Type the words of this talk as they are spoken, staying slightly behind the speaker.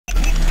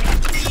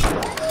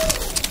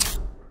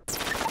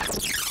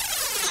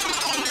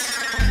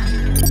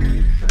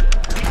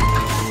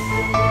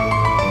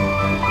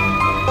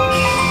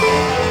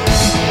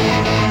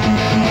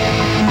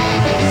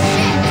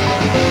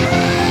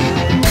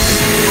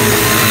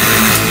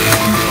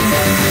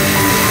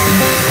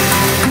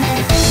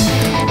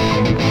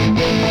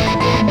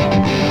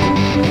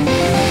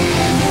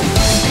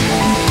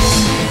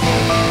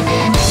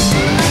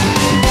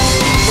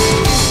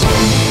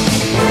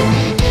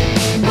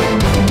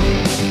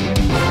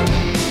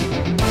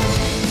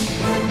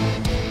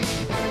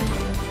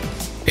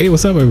Hey,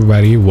 what's up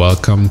everybody?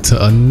 Welcome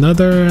to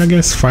another, I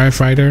guess,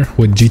 Firefighter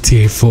with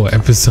GTA 4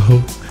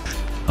 episode.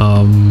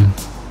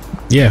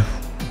 Yeah,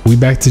 we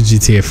back to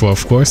GTA 4.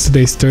 Of course,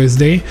 today's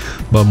Thursday,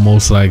 but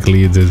most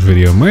likely this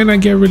video might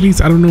not get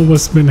released. I don't know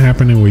what's been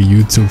happening with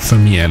YouTube, for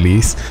me at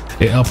least.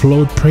 It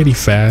uploads pretty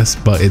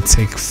fast, but it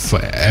takes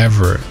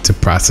forever to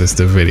process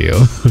the video.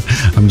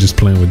 I'm just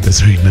playing with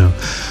this right now.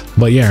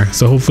 But yeah,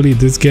 so hopefully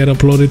this get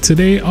uploaded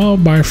today or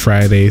by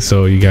Friday,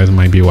 so you guys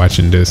might be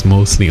watching this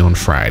mostly on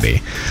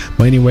Friday.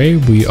 But anyway,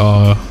 we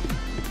are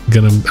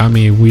gonna,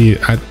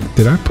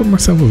 did I put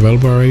myself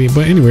available already?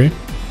 But anyway,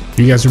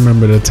 you guys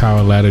remember the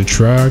tower ladder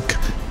truck,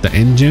 the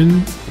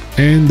engine,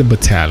 and the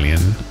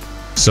battalion.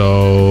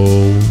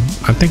 So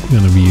I think we're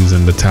gonna be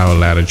using the tower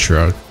ladder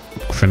truck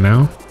for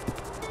now,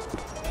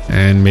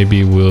 and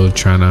maybe I'm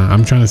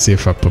trying to see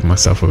if I put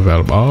myself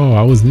available. Oh,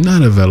 I was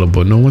not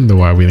available. No wonder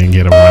why we didn't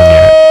get a run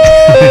yet.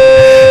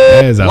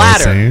 As I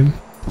was saying,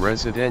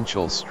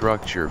 residential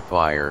structure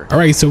fire. All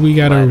right, so we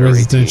got a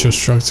residential 18.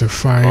 structure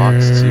fire.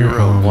 Box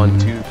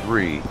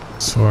 0123.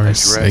 As far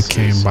as it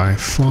came by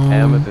phone,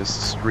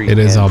 Amethyst Street, it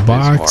is our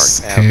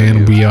box,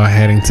 and we are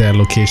heading to that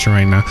location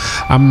right now.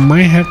 I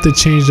might have to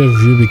change the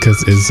view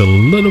because it's a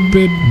little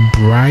bit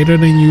brighter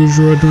than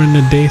usual during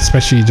the day,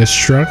 especially this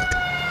truck.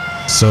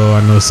 So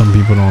I know some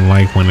people don't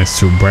like when it's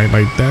too bright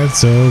like that,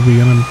 so we're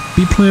gonna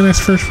be playing as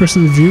first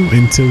person view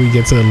until we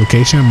get to the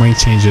location. I might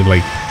change it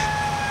like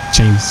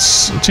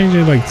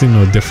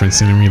different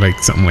scenery, like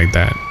something like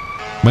that.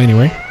 But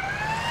anyway,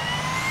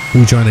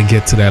 we're trying to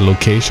get to that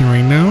location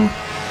right now,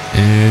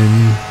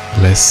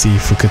 and let's see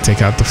if we could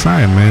take out the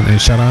fire, man. And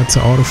shout out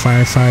to all the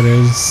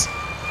firefighters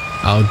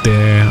out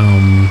there.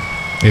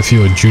 If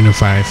you're a junior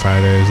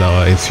firefighters,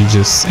 or if you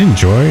just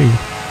enjoy,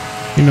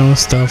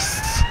 stuff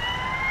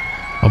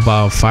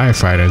about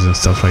firefighters and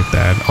stuff like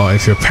that, or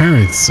if your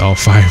parents are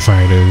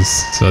firefighters,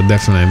 so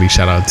definitely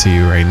shout out to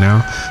you right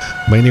now.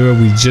 But anyway,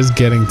 we just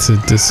getting to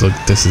this. Look,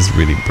 this is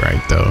really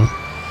bright though.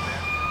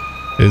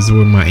 This is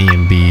with my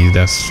EMB,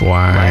 that's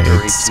why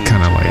it's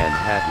kind of like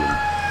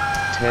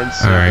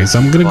all right. So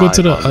I'm gonna go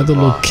to the other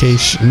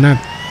location,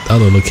 not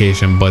other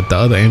location, but the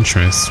other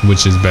entrance,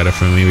 which is better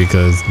for me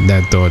because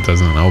that door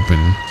doesn't open.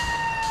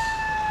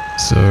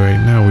 So right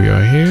now we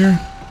are here.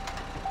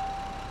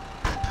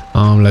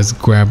 Let's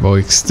grab our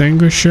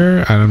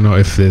extinguisher. I don't know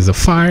if there's a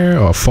fire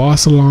or a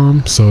false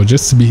alarm, so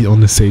just to be on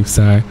the safe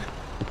side,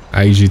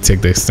 I usually take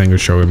the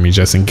extinguisher with me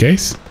just in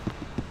case.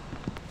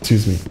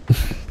 Excuse me.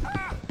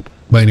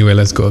 But anyway,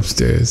 let's go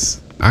upstairs.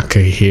 I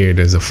could hear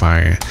there's a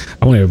fire.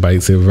 I want everybody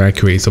to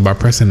evacuate, so by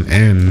pressing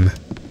N,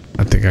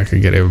 I think I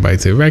could get everybody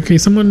to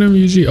evacuate. Some of them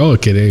usually, oh,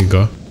 okay, there you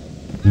go,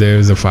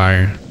 there's a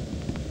fire.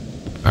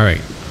 All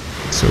right,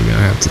 so we're gonna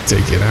have to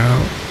take it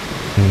out.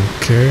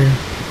 Okay.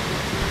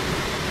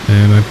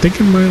 And I think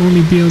it might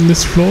only be on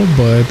this floor,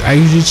 but I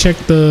usually check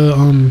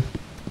the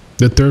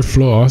third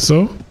floor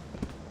also.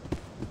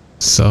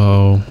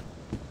 So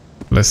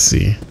let's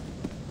see,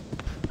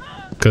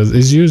 because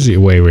it's usually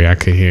wait, I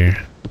could hear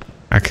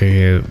a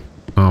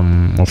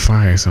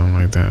fire or something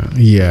like that.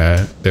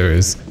 Yeah, there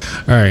is.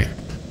 All right,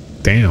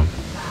 damn.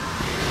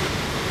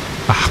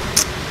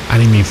 I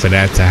didn't mean for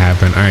that to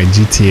happen. All right,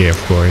 GTA,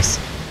 of course.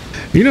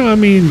 We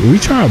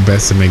try our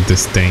best to make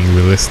this thing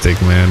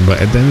realistic, man, but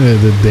at the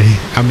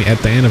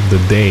end of the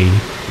day,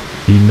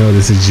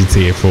 this is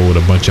GTA 4 with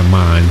a bunch of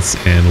mods,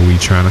 and we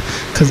trying to,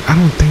 because I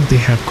don't think they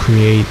have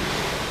create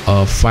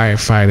a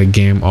firefighter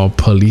game or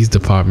police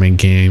department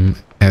game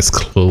as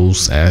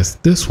close as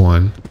this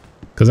one.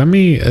 Because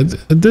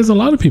there's a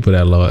lot of people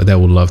that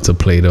would love to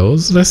play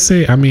those. Let's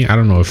say, I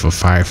don't know if a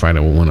firefighter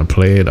would want to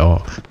play it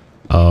or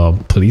a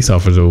police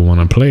officer would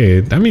want to play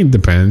it. It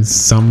depends.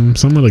 Some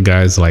of the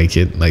guys like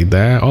it like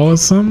that, or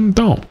some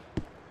don't.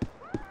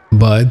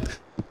 But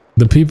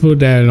the people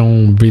that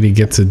don't really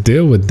get to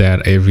deal with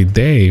that every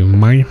day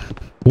might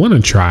want to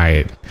try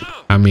it.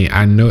 I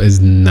know it's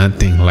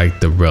nothing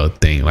like the real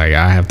thing. Like,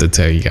 I have to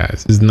tell you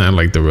guys, it's not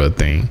like the real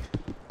thing,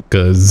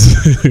 because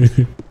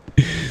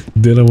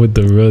dealing with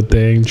the real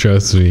thing,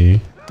 trust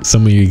me,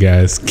 some of you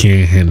guys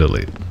can't handle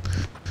it.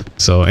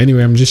 So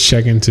anyway, I'm just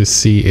checking to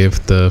see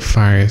if the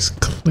fire is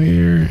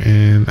clear,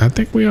 and I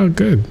think we are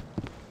good.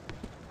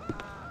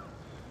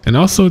 And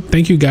also,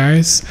 thank you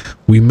guys.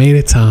 We made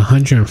it to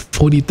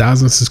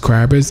 140,000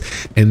 subscribers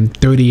and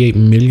 38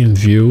 million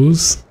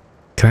views.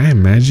 Can I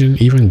imagine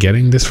even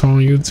getting this far on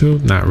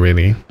YouTube? Not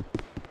really,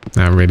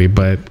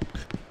 but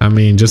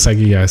just like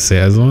you guys say,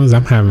 as long as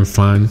I'm having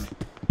fun,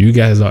 you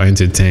guys are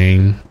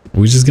entertained,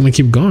 we're just gonna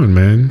keep going,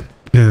 man.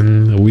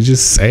 And we're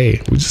just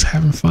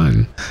having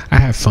fun. I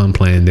have fun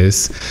playing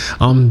this.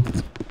 I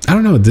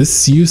don't know,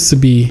 this used to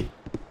be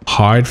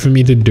hard for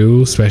me to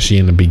do, especially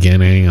in the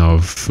beginning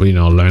of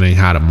learning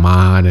how to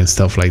mod and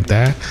stuff like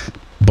that,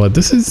 but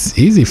this is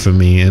easy for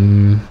me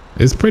and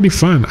it's pretty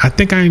fun. I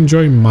think I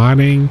enjoy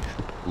modding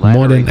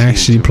more than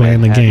actually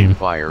playing the game.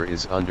 Fire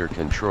is under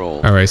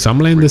control. All right, so I'm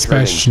letting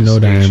dispatch know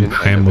that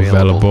I am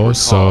available,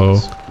 so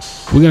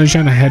we're gonna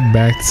try to head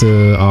back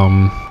to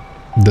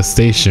the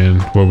station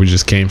where we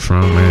just came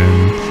from,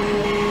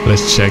 and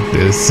let's check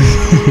this.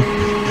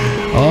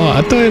 Oh,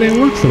 I thought it didn't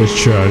work for this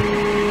truck.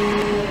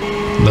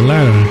 The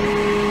ladder.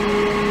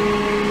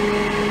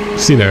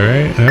 See that,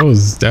 right?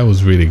 That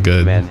was really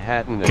good.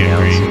 Manhattan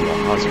announcing a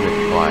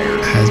hazmat fire.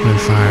 Hazmat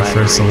fire,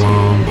 first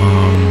alarm.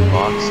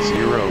 Box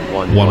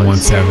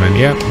 0117.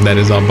 Yep, that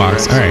is our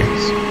box. All right.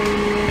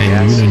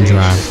 And Union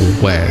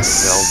Drive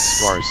West.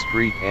 Feldspar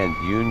Street and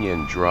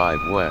Union Drive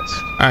West.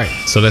 All right,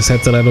 so let's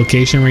head to that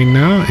location right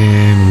now,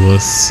 and we'll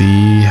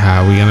see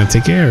how we're gonna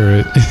take care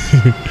of it.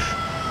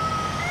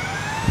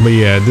 But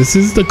yeah, this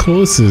is the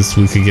closest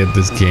we could get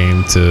this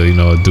game to, you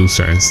know, do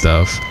certain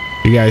stuff.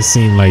 You guys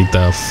seen like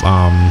the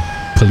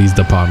police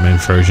department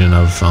version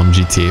of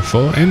GTA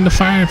 4 and the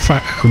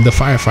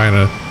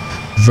firefighter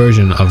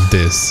version of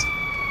this.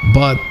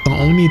 But the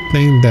only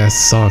thing that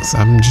sucks,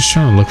 I'm just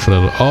trying to look for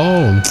the,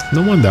 oh,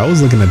 no wonder I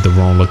was looking at the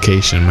wrong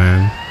location,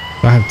 man.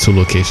 I have two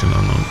locations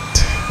on them.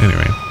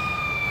 Anyway,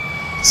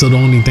 so the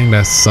only thing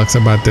that sucks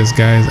about this,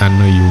 guys, I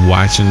know you're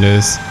watching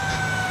this,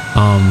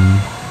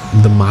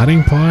 the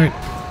modding part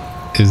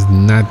is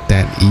not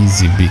that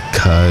easy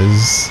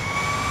because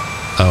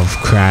of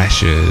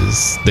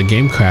crashes. The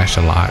game crashed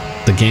a lot.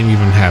 The game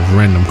even have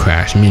random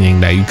crash, meaning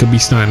that you could be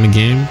starting the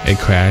game, it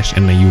crashed,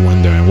 and then you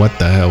wondering what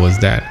the hell was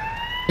that.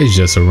 It's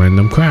just a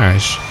random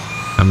crash.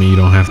 I mean, you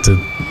don't have to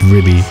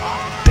really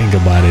think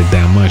about it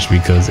that much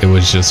because it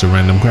was just a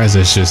random crash.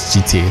 It's just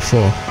GTA 4.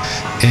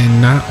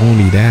 And not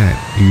only that,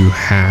 you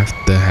have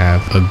to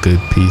have a good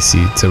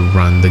PC to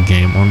run the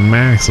game on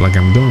max like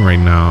I'm doing right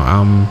now.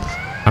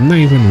 I'm not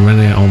even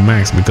running it on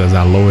max because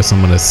I lowered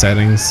some of the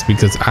settings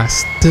because I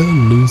still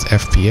lose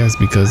FPS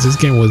because this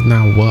game was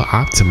not well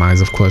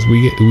optimized. Of course,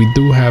 we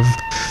do have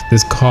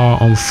this car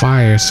on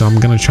fire, so I'm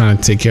gonna try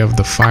to take care of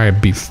the fire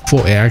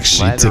before it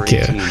actually take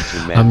care.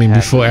 I mean,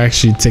 before I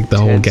actually take the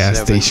whole gas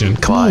station.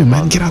 Come on,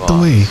 man, get out the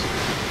way.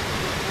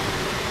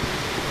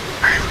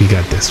 All right, we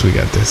got this. We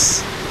got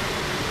this.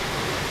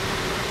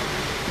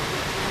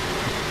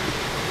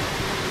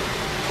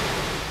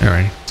 All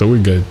right, so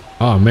we're good.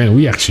 Oh man,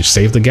 we actually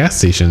saved the gas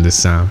station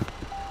this time.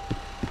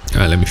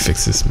 All right, let me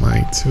fix this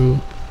mic too.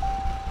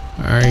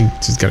 All right,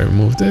 just gotta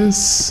remove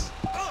this.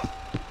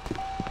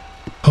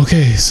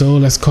 Okay, so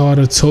let's call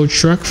the tow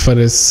truck for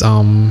this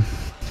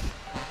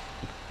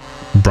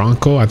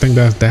Bronco. I think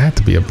that had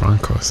to be a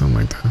Bronco or something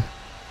like that.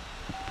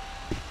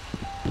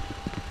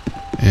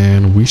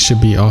 And we should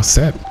be all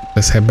set.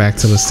 Let's head back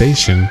to the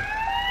station.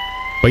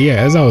 But yeah,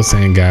 as I was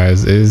saying,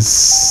 guys,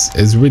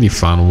 it's really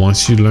fun.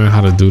 Once you learn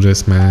how to do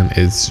this, man,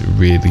 it's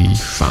really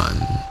fun,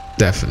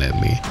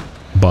 definitely.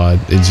 But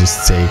it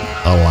just takes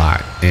a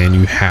lot, and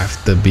you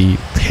have to be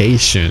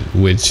patient,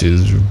 which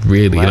is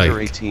really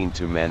like,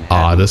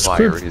 the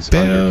script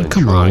there,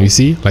 come on, you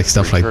see, like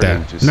stuff like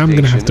that. Now I'm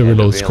gonna have to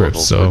reload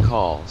scripts, so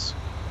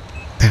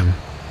damn.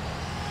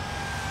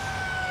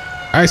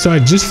 All right, so I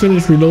just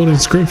finished reloading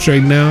scripts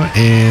right now,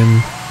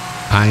 and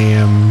I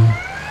am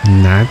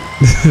not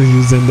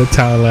using the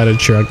tower ladder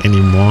truck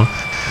anymore.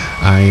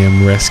 I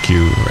am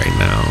rescue right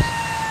now.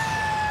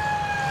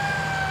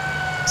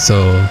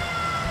 So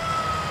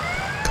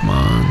come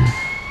on,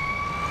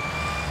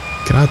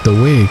 get out the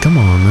way. Come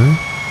on, man,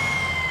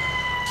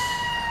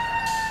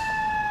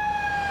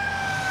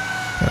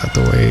 get out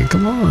the way.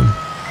 Come on.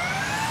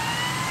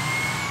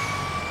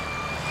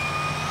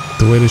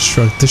 The way this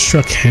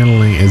truck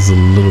handling is a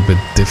little bit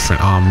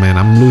different. Oh man,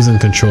 I'm losing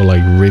control,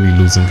 like really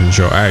losing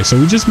control. All right, so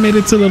we just made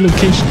it to the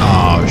location.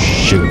 Oh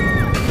shoot.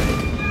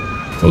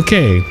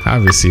 Okay,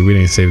 obviously we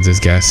didn't save this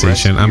gas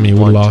station. I mean,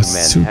 we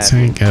lost 2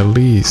 tanks at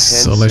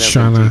least. So let's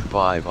try to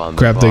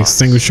grab the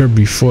extinguisher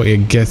before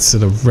it gets to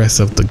the rest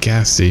of the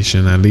gas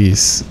station at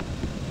least.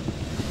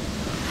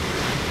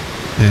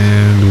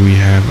 And we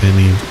have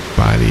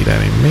anybody that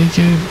ain't make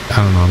it?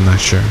 I don't know, I'm not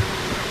sure.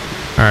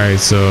 All right,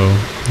 so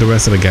the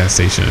rest of the gas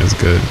station is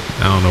good.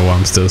 I don't know why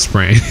I'm still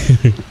spraying.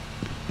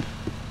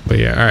 But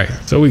yeah, all right,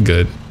 so we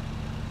good.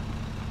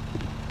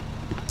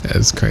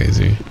 That's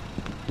crazy.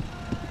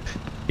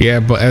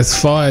 Yeah, but as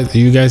far as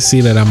you guys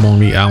see that I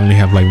only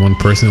have like 1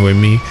 person with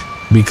me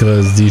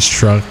because these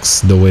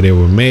trucks, the way they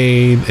were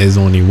made, is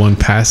only 1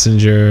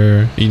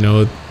 passenger. You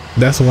know,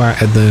 that's why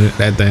at the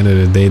end of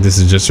the day, this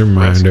is just a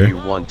reminder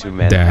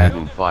that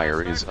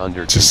fire is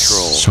under just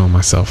control. show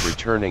myself.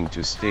 Returning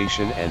to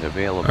station and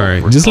available. All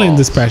right, just letting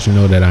dispatcher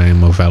know that I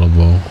am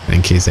available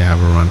in case they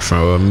have a run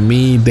for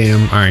me.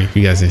 Damn. All right,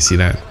 you guys didn't see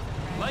that.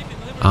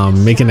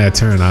 Making that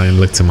turn, I didn't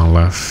look to my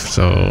left,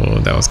 so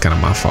that was kind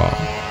of my fault.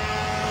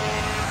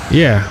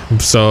 Yeah,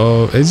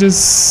 so it's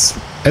just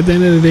at the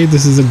end of the day,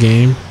 this is a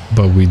game,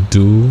 but we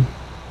do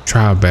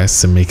try our best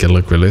to make it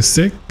look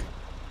realistic.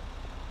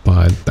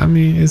 But I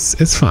mean,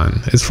 it's fun.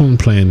 It's fun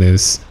playing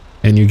this,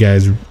 and you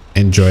guys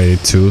enjoy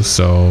it too.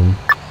 So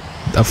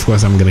of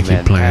course I'm gonna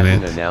keep playing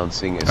it.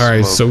 All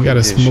right, so we got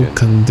a smoke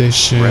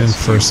condition,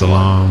 first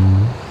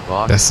alarm.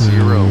 That's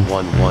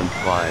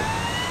 0115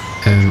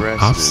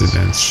 and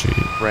Obsidian Street.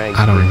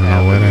 I don't even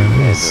know where that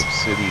is.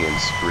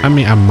 I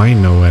mean, I might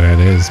know where that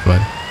is,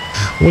 but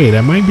wait,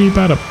 that might be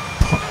about a.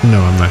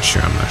 No, I'm not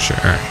sure. I'm not sure.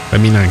 All right,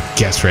 let me not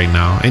guess right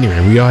now. Anyway,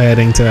 we are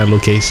heading to that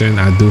location.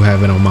 I do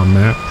have it on my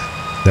map.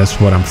 That's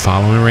what I'm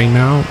following right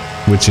now,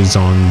 which is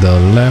on the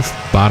left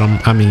bottom.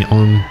 I mean,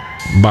 on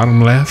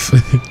bottom left.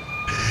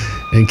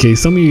 In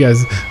case some of you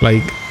guys,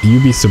 like,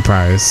 you'd be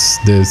surprised.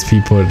 There's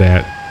people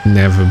that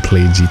never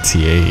played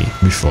GTA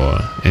before,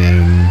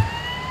 and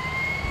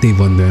they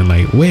wondering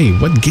like, wait,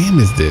 what game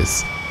is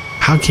this?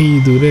 How can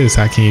you do this?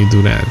 How can you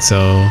do that?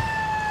 So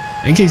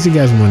in case you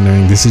guys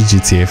wondering, this is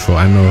GTA 4.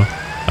 I know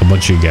a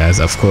bunch of you guys,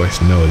 of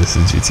course, know this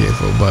is GTA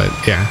 4,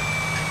 but yeah.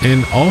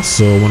 And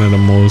also, one of the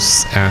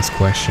most asked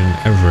question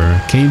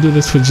ever: can you do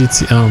this for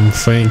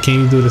can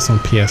you do this on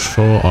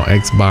PS4 or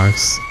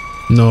Xbox?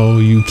 No,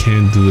 you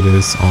can't do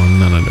this on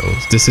none of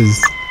those. This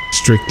is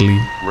strictly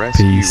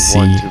PC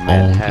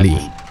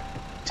only.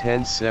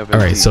 All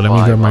right, so let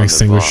me grab my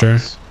extinguisher.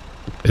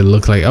 It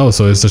looked like, oh,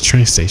 so it's a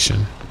train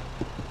station.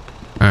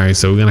 All right,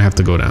 so we're gonna have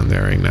to go down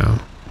there right now.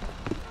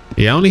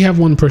 Yeah, I only have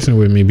one person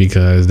with me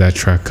because that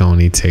truck can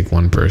only take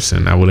one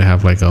person. I would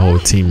have like a whole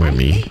team with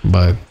me,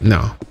 but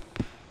no.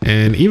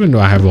 And even though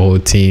I have a whole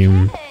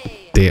team,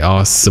 they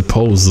are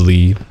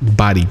supposedly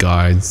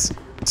bodyguards,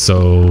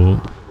 so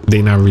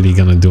they're not really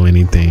gonna do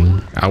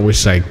anything. I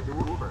wish like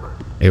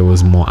it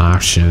was more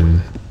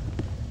option,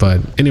 but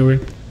anyway,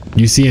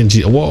 you see in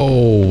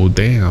whoa,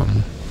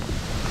 damn.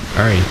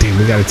 All right, damn,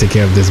 we gotta take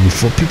care of this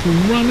before people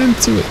run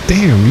into it.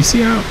 Damn, you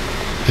see how?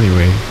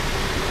 Anyway,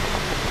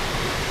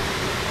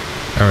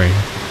 all right,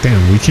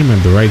 damn, we came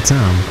at the right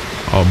time.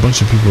 Oh, a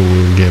bunch of people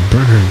will get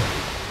burned.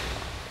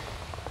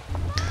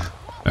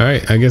 All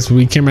right, I guess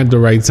we came at the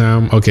right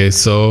time. Okay,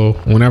 so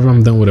whenever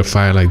I'm done with a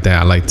fire like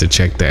that, I like to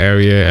check the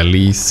area at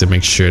least to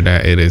make sure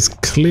that it is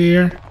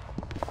clear.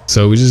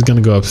 So we're just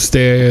gonna go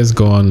upstairs,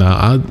 go on the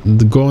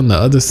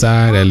other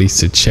side at least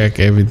to check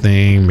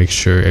everything, make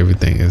sure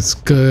everything is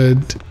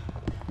good,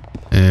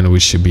 and we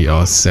should be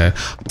all set.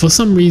 For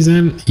some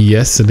reason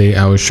yesterday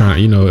I was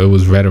trying, you know, it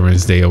was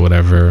Veterans Day or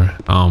whatever.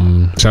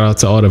 Shout out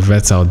to all the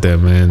vets out there,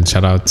 man.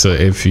 Shout out to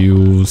if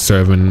you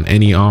serve in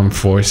any armed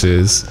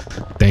forces,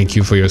 thank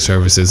you for your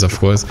services. Of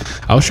course,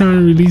 I was trying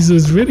to release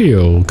this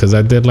video because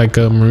I did like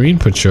a Marine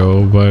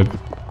patrol, but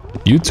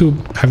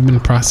YouTube have been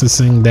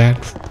processing that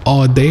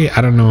all day.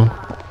 I don't know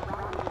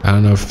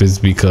if it's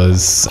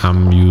because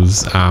I'm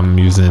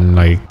using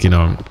like, you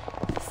know,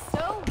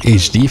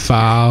 HD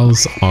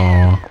files,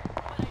 or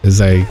it's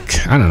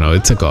like, I don't know,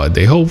 it took all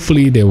day.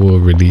 Hopefully they will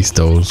release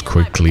those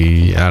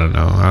quickly. I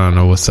don't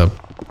know what's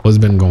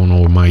been going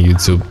on with my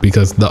YouTube,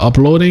 because the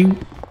uploading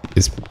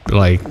is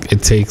like,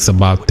 it takes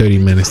about 30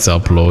 minutes to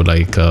upload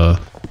like a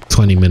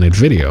 20-minute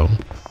video.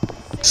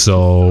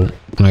 So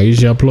I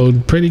usually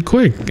upload pretty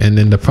quick, and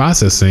then the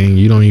processing,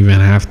 you don't even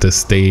have to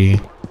stay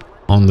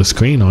on the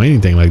screen or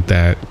anything like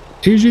that.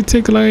 It usually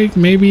take like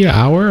maybe an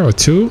hour or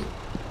two,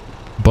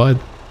 but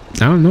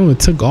I don't know, it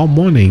took all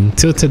morning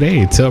till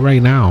today, till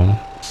right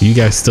now. You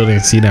guys still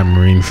didn't see that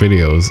Marine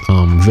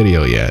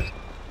video yet,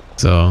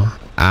 so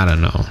I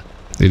don't know.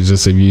 It's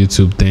just a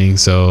YouTube thing,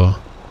 so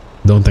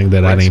don't think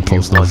that I didn't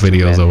post no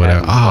videos or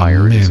whatever. Oh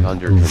man,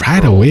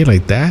 right away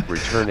like that.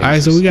 All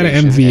right, so we got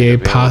an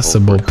MVA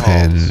possible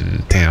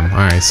pen. Damn. All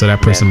right, so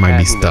that person might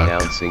be stuck.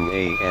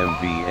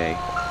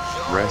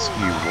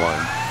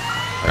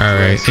 All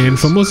right, and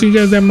for most of you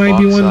guys that might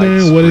be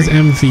wondering what is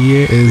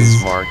MVA,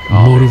 is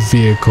motor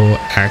vehicle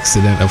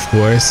accident, of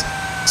course.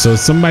 So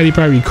somebody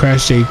probably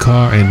crashed a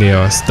car and they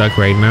are stuck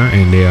right now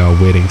and they are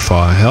waiting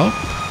for help.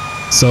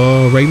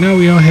 So right now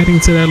we are heading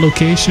to that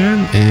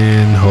location,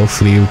 and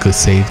hopefully we could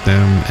save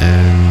them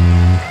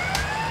and,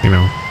 you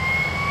know,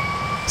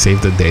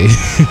 save the day.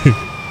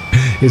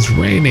 It's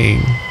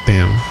raining,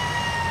 damn.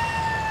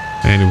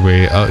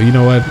 Anyway, you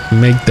know what,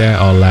 make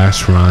that our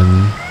last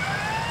run,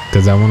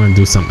 because I want to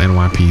do some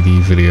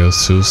NYPD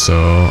videos too, so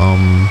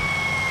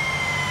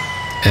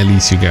at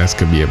least you guys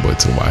could be able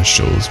to watch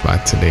those by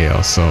today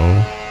also,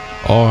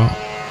 or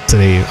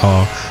today,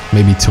 or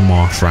maybe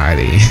tomorrow,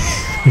 Friday.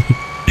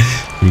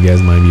 You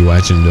guys might be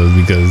watching those,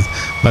 because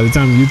by the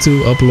time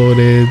YouTube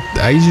uploaded,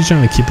 I usually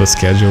trying to keep a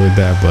schedule with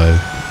that, but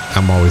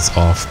I'm always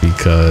off,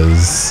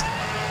 because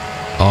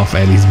off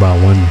at least by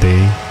one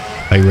day.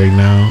 Like right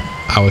now,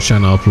 I was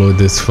trying to upload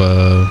this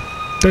for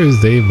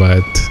Thursday,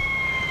 but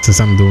since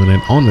I'm doing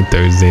it on the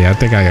Thursday, I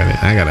think I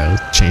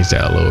gotta change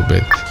that a little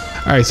bit.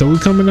 All right, so we're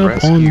coming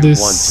up on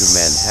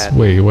this.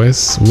 Wait,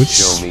 which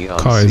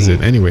car is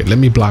it? Anyway, let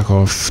me block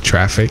off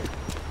traffic.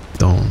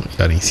 Y'all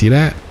didn't see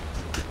that?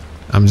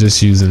 I'm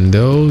just using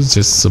those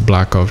just to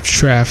block off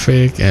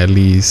traffic. At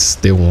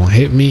least they won't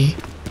hit me.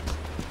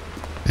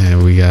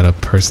 And we got a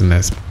person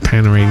that's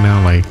panning right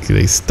now, like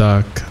they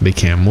stuck, they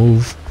can't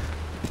move,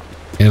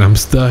 and I'm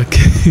stuck.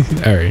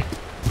 All right,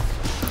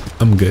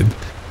 I'm good.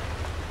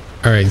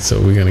 All right,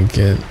 so we're gonna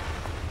get,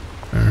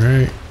 all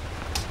right,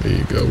 there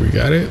you go, we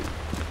got it.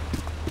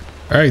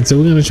 All right, so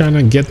we're gonna try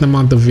to get them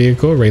out the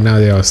vehicle. Right now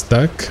they are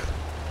stuck.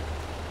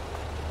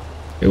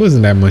 It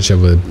wasn't that much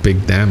of a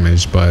big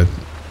damage, but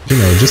you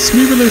know, just to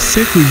be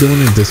realistic, we're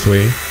doing it this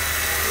way.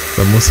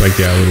 But most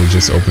likely I would have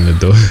just opened the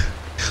door.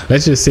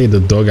 Let's just say the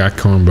door got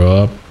cornbread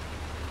up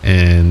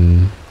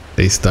and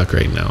they stuck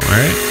right now. All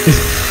right.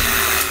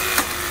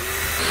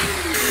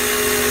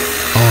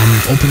 Oh,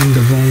 I'm opening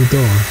the wrong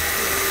door.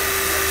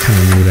 Kind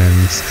of knew that.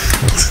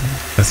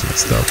 That's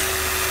messed up.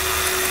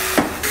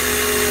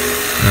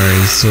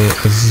 Alright, so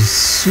as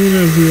soon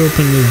as we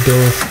open the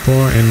door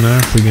far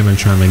enough, we're gonna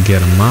try to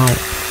get him out.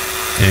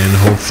 And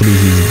hopefully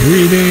he's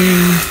breathing.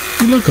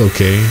 He look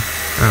okay.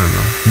 I don't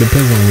know.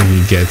 Depends on when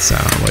he gets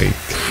out. Like,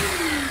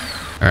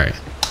 alright.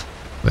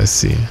 Let's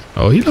see.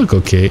 Oh, he look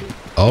okay.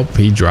 Oh,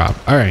 he dropped.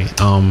 Alright,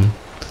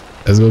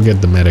 let's go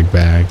get the medic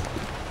bag.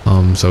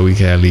 So we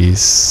can at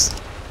least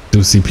do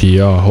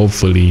CPR.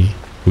 Hopefully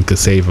we could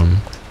save him.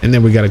 And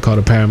then we gotta call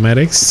the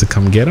paramedics to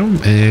come get him.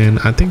 And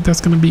I think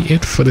that's gonna be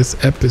it for this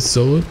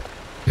episode.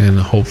 And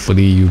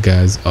hopefully you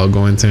guys are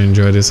going to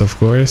enjoy this, of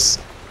course.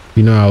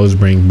 You know, I always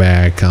bring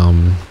back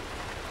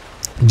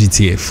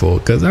GTA 4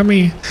 because I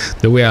mean,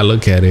 the way I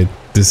look at it,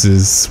 this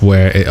is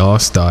where it all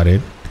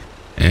started.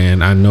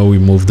 And I know we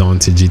moved on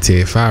to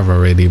GTA 5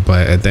 already,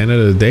 but at the end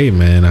of the day,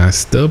 man, I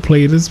still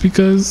play this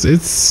because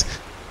it's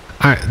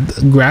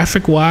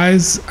graphic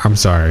wise, I'm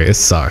sorry, it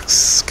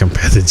sucks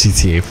compared to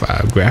GTA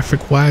 5.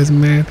 Graphic wise,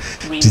 man,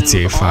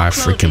 GTA 5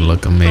 freaking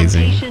look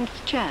amazing.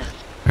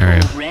 All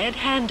right,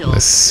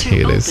 let's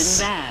hear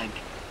this.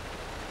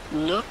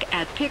 Look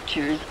at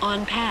pictures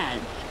on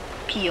pads.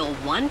 Peel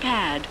one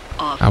pad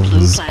off. I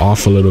was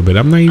off a little bit.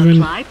 I'm not even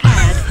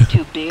pad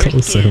to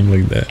bare skin,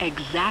 like that.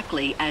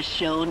 exactly as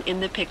shown in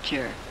the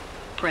picture.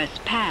 Press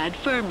pad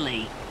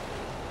firmly.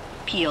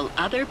 Peel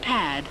other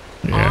pad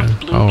off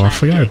blue oh,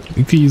 plastic. I forgot.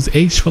 You could use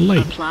H for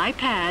light. Apply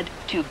pad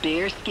to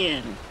bare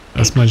skin.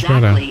 That's much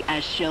better. Exactly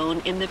as shown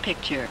in the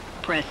picture.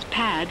 Press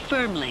pad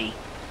firmly.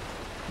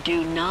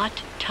 Do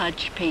not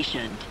touch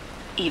patient.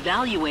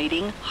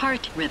 Evaluating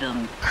heart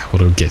rhythm. I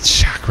would get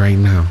shocked right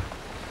now.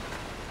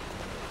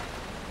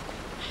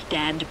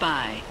 Stand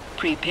by.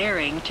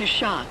 Preparing to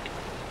shock.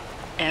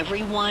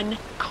 Everyone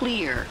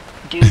clear.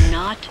 Do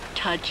not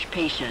touch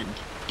patient.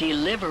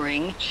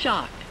 Delivering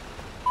shock.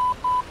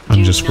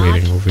 I'm just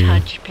waiting over here. Do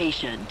not touch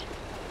patient.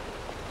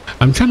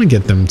 I'm trying to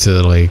get them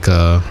to like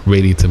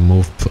ready to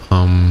move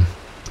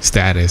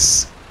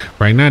status.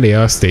 Right now they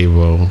are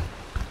stable.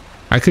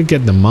 I could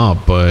get them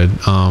up, but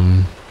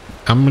I'm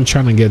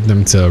trying to get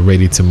them to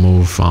ready to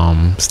move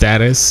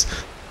status,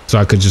 so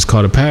I could just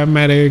call the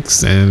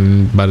paramedics,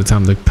 and by the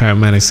time the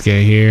paramedics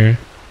get here,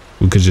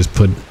 we could just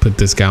put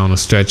this guy on a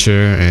stretcher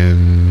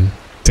and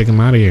take him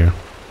out of here.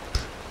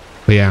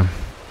 But yeah,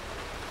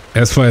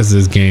 as far as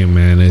this game,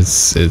 man,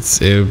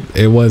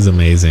 it was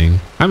amazing.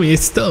 I mean,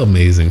 it's still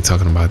amazing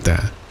talking about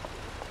that.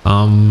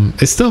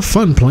 It's still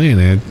fun playing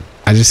it.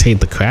 I just hate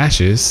the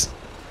crashes.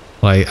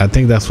 Like, I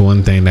think that's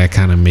one thing that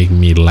kind of make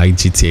me like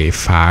GTA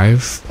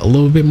 5 a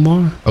little bit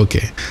more.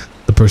 Okay,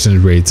 the person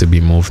is ready to be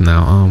moved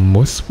now.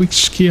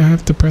 Which key I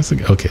have to press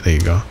again? Okay, there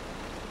you go.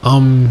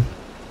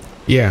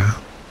 Yeah,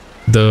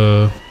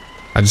 I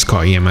just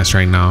call EMS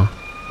right now.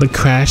 The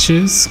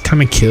crashes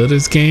kind of kill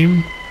this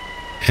game,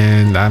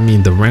 and I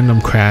mean the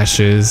random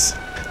crashes.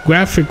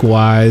 Graphic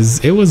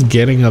wise, it was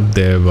getting up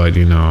there, but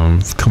you know,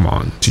 come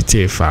on,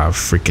 GTA 5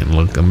 freaking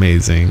look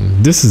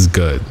amazing. This is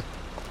good,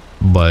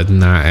 but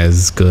not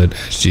as good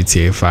as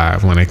GTA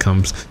 5 when it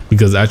comes,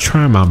 because I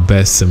try my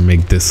best to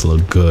make this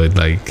look good.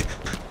 Like,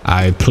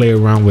 I play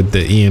around with the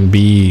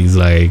ENBs,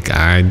 like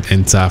I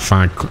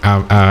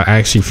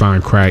actually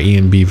found Cry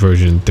ENB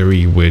version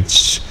 3,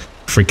 which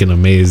freaking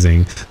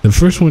amazing. The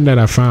first one that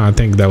I found, I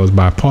think that was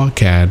by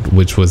Podcast,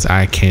 which was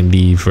Eye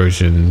Candy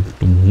version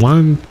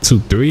 1, 2,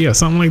 3 or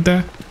something like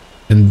that.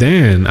 And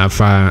then I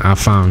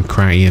found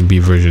Cry ENB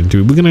version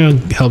 3. We're gonna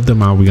help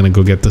them out. We're gonna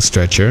go get the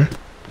stretcher.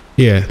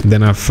 Yeah,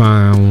 then I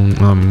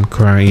found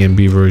Cry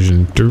ENB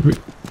version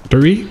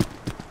 3.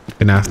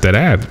 And after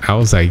that, I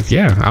was like,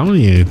 yeah, I don't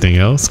need anything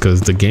else,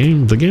 because the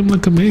game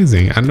look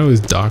amazing. I know it's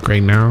dark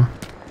right now,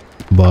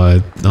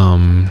 but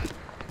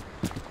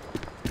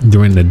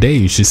during the day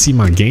you should see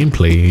my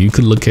gameplay. You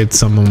could look at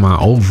some of my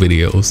old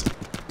videos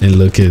and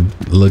look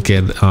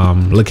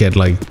at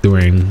like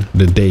during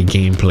the day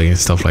gameplay and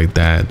stuff like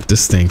that.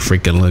 This thing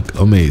freaking look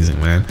amazing,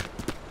 man.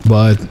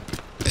 But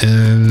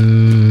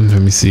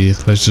let me see,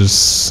 let's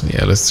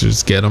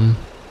just get them.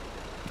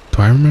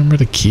 Do I remember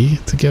the key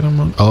to get them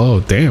on? Oh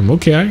damn,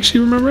 okay, I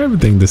actually remember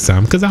everything this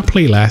time, because I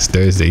played last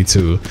Thursday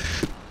too.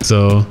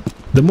 So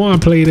the more I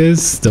play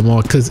this, the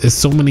more, because it's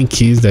so many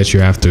keys that you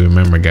have to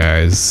remember,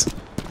 guys.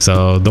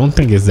 So don't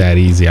think it's that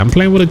easy. I'm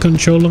playing with a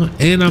controller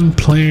and I'm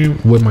playing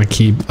with my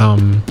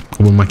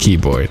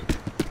keyboard.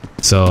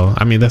 So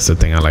I mean, that's the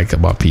thing I like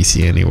about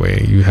PC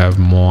anyway. You have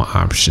more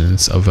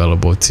options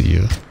available to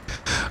you.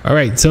 All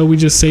right, so we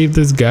just saved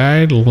this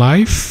guy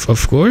life,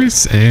 of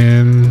course,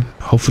 and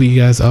hopefully you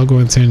guys are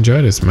going to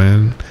enjoy this,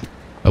 man.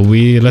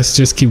 Let's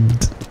just keep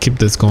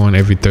this going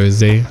every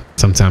Thursday.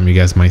 Sometime you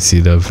guys might see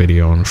the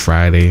video on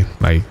Friday,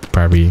 like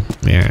probably,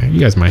 yeah, you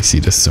guys might see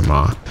this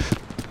tomorrow.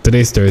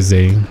 Today's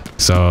Thursday,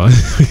 so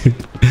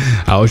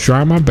I'll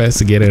try my best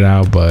to get it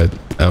out, but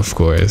of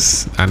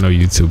course I know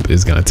YouTube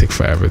is gonna take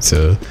forever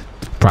to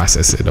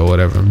process it or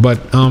whatever. But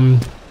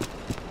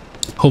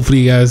hopefully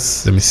you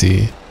guys, let me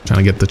see, trying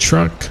to get the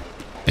truck,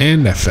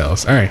 and that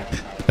fails. All right,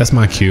 that's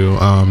my cue.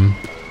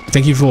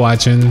 Thank you for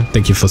watching.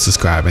 Thank you for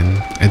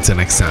subscribing. Until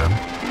next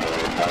time.